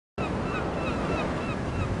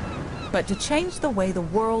But to change the way the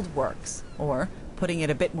world works, or putting it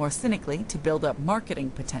a bit more cynically, to build up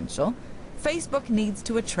marketing potential, Facebook needs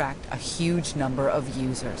to attract a huge number of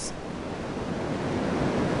users.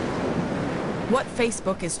 What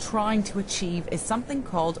Facebook is trying to achieve is something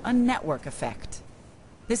called a network effect.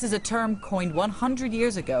 This is a term coined 100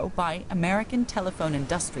 years ago by American telephone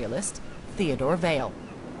industrialist Theodore Vail.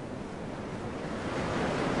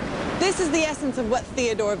 This is the essence of what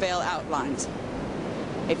Theodore Vail outlined.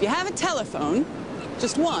 If you have a telephone,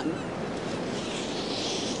 just one,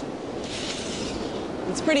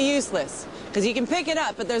 it's pretty useless, because you can pick it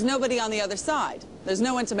up, but there's nobody on the other side. There's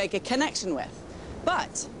no one to make a connection with.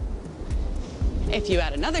 But if you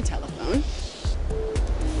add another telephone,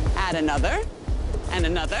 add another, and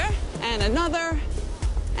another, and another,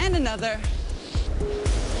 and another,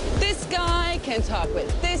 this guy can talk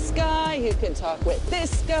with this guy, who can talk with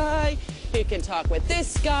this guy, who can talk with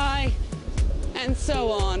this guy, and so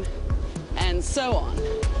on, and so on.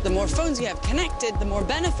 The more phones you have connected, the more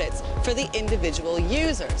benefits for the individual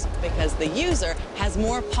users, because the user has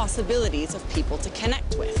more possibilities of people to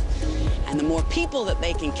connect with. And the more people that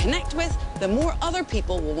they can connect with, the more other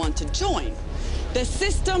people will want to join. The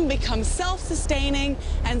system becomes self-sustaining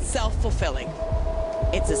and self-fulfilling.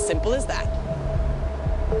 It's as simple as that.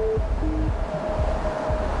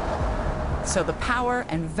 So the power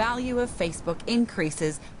and value of Facebook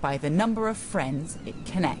increases by the number of friends it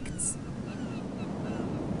connects.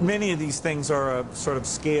 Many of these things are a sort of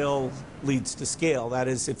scale leads to scale. That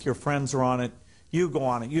is, if your friends are on it, you go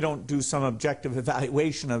on it. You don't do some objective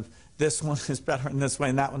evaluation of this one is better in this way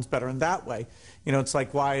and that one's better in that way. You know, it's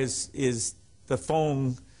like, why is the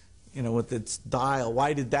phone, you know, with its dial,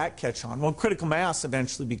 why did that catch on? Well, critical mass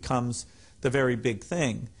eventually becomes the very big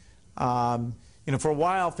thing. You know, for a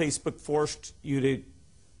while, Facebook forced you to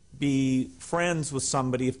be friends with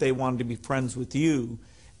somebody if they wanted to be friends with you.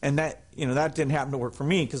 And that, you know, that didn't happen to work for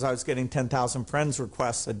me because I was getting 10,000 friends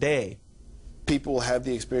requests a day. People have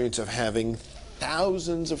the experience of having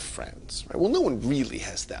thousands of friends. Right? Well, no one really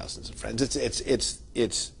has thousands of friends.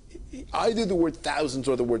 It's either the word thousands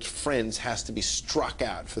or the word friends has to be struck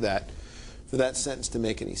out for that sentence to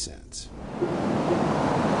make any sense.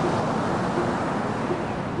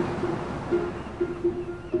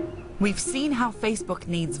 We've seen how Facebook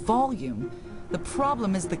needs volume. The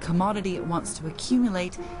problem is the commodity it wants to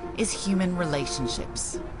accumulate is human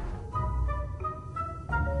relationships.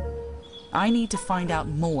 I need to find out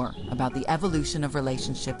more about the evolution of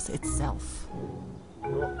relationships itself.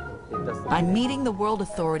 I'm meeting the World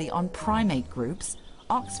Authority on Primate Groups,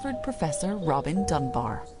 Oxford professor Robin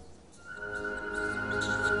Dunbar.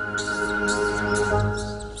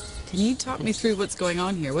 Can you talk me through what's going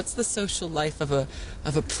on here? What's the social life of a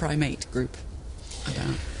primate group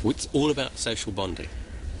about? It's all about social bonding,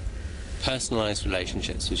 personalized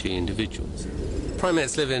relationships between individuals.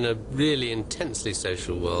 Primates live in a really intensely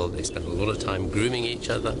social world. They spend a lot of time grooming each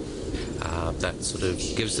other. That sort of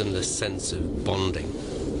gives them the sense of bonding.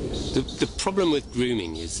 The problem with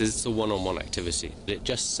grooming is it's a one-on-one activity. It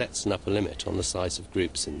just sets an upper limit on the size of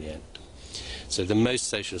groups in the end. So the most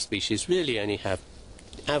social species really only have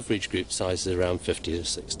average group sizes around 50 to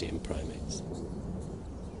 60 in primates.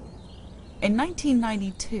 In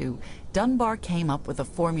 1992, Dunbar came up with a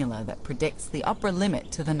formula that predicts the upper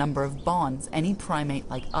limit to the number of bonds any primate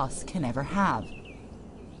like us can ever have.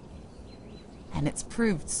 And it's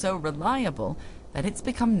proved so reliable that it's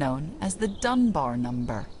become known as the Dunbar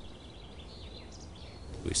number.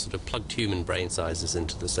 We sort of plugged human brain sizes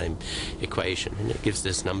into the same equation, and it gives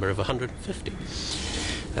this number of 150.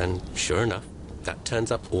 And sure enough, that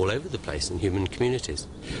turns up all over the place in human communities.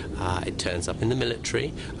 It turns up in the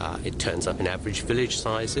military, it turns up in average village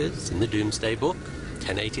sizes in the Doomsday Book,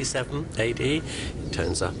 1087 AD, it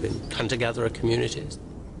turns up in hunter-gatherer communities.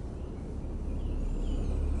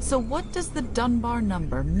 So what does the Dunbar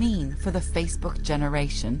number mean for the Facebook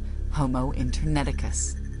generation, Homo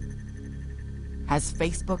Interneticus? Has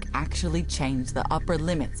Facebook actually changed the upper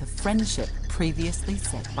limits of friendship previously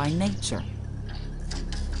set by nature?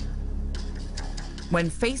 When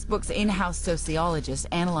Facebook's in-house sociologists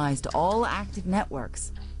analyzed all active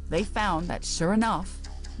networks, they found that, sure enough,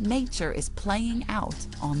 nature is playing out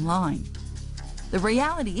online. The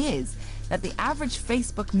reality is that the average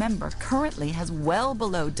Facebook member currently has well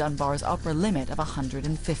below Dunbar's upper limit of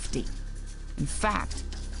 150. In fact,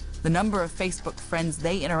 the number of Facebook friends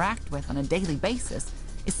they interact with on a daily basis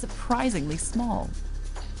is surprisingly small,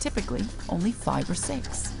 typically only 5 or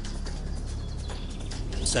 6.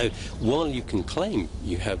 So while you can claim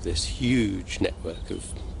you have this huge network of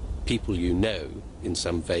people you know in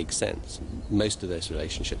some vague sense, most of those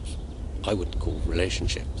relationships I wouldn't call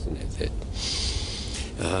relationships. You know,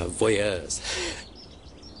 voyeurs.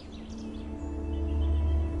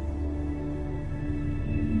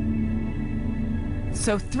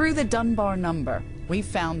 So through the Dunbar number, we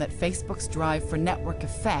found that Facebook's drive for network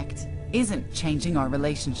effect isn't changing our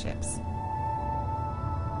relationships.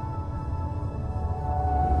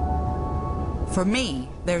 For me,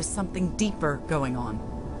 there's something deeper going on,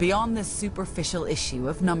 beyond this superficial issue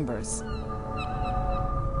of numbers.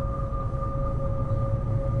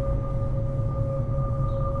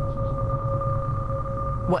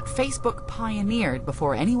 What Facebook pioneered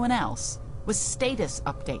before anyone else was status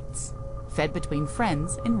updates, fed between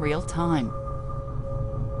friends in real time.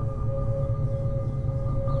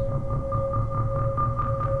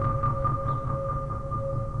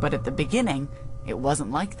 But at the beginning, it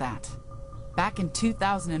wasn't like that. Back in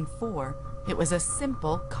 2004, it was a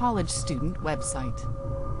simple college student website.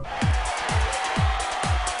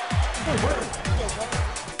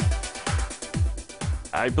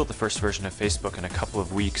 I built the first version of Facebook in a couple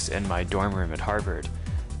of weeks in my dorm room at Harvard.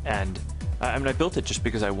 And I built it just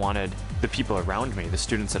because I wanted the people around me, the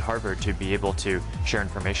students at Harvard, to be able to share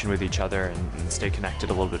information with each other and stay connected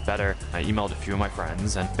a little bit better. I emailed a few of my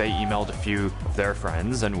friends, and they emailed a few of their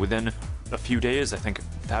friends, and within a few days, I think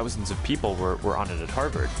thousands of people were on it at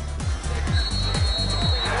Harvard.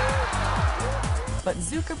 But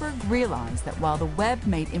Zuckerberg realized that while the web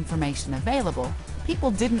made information available,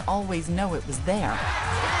 people didn't always know it was there.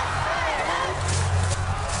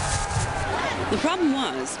 The problem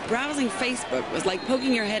was, browsing Facebook was like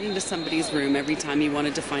poking your head into somebody's room every time you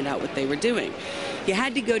wanted to find out what they were doing. You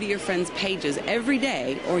had to go to your friends' pages every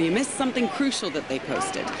day, or you missed something crucial that they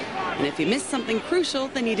posted. And if you missed something crucial,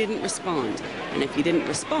 then you didn't respond. And if you didn't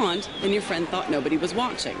respond, then your friend thought nobody was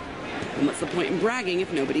watching. And what's the point in bragging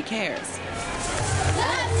if nobody cares?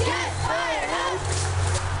 Let's get fired up!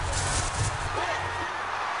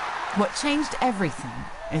 What changed everything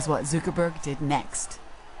is what Zuckerberg did next.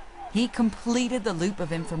 He completed the loop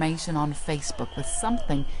of information on Facebook with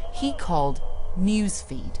something he called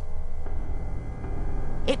newsfeed.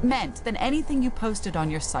 It meant that anything you posted on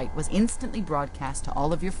your site was instantly broadcast to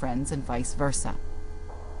all of your friends and vice versa.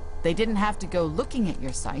 They didn't have to go looking at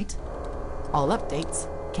your site. All updates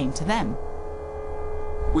came to them.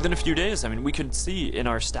 Within a few days, we could see in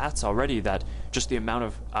our stats already that just the amount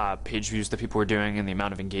of page views that people were doing and the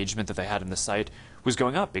amount of engagement that they had in the site was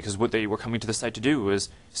going up, because what they were coming to the site to do was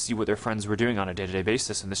see what their friends were doing on a day-to-day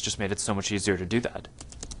basis, and this just made it so much easier to do that.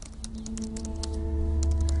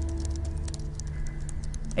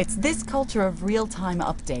 It's this culture of real-time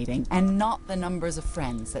updating and not the numbers of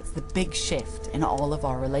friends that's the big shift in all of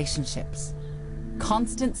our relationships.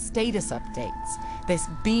 Constant status updates, this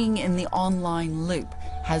being in the online loop,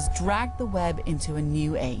 has dragged the web into a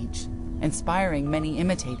new age, inspiring many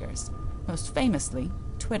imitators, most famously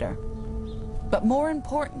Twitter. But more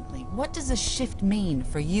importantly, what does this shift mean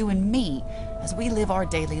for you and me as we live our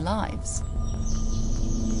daily lives?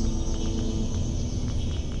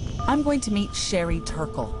 I'm going to meet Sherry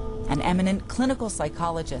Turkle, an eminent clinical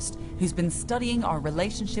psychologist who's been studying our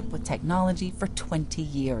relationship with technology for 20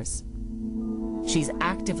 years. She's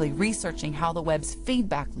actively researching how the web's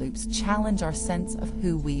feedback loops challenge our sense of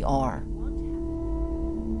who we are.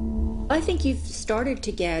 I think you've started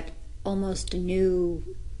to get almost a new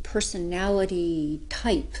personality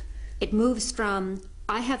type. It moves from,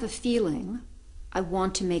 I have a feeling, I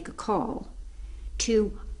want to make a call,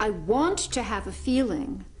 to, I want to have a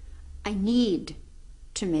feeling, I need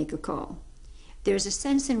to make a call. There's a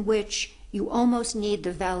sense in which you almost need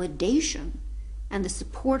the validation and the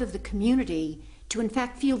support of the community to in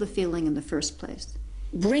fact feel the feeling in the first place.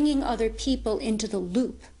 Bringing other people into the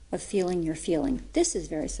loop of feeling your feeling. This is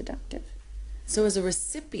very seductive. So as a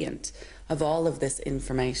recipient of all of this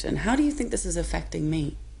information, how do you think this is affecting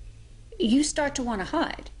me? You start to want to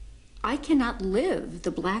hide. I cannot live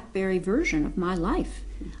the BlackBerry version of my life.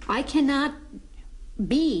 I cannot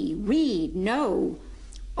read, know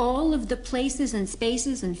all of the places and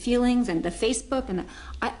spaces and feelings and the Facebook and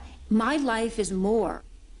my life is more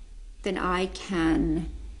than I can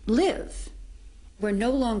live. We're no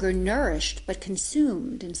longer nourished but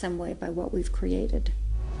consumed in some way by what we've created.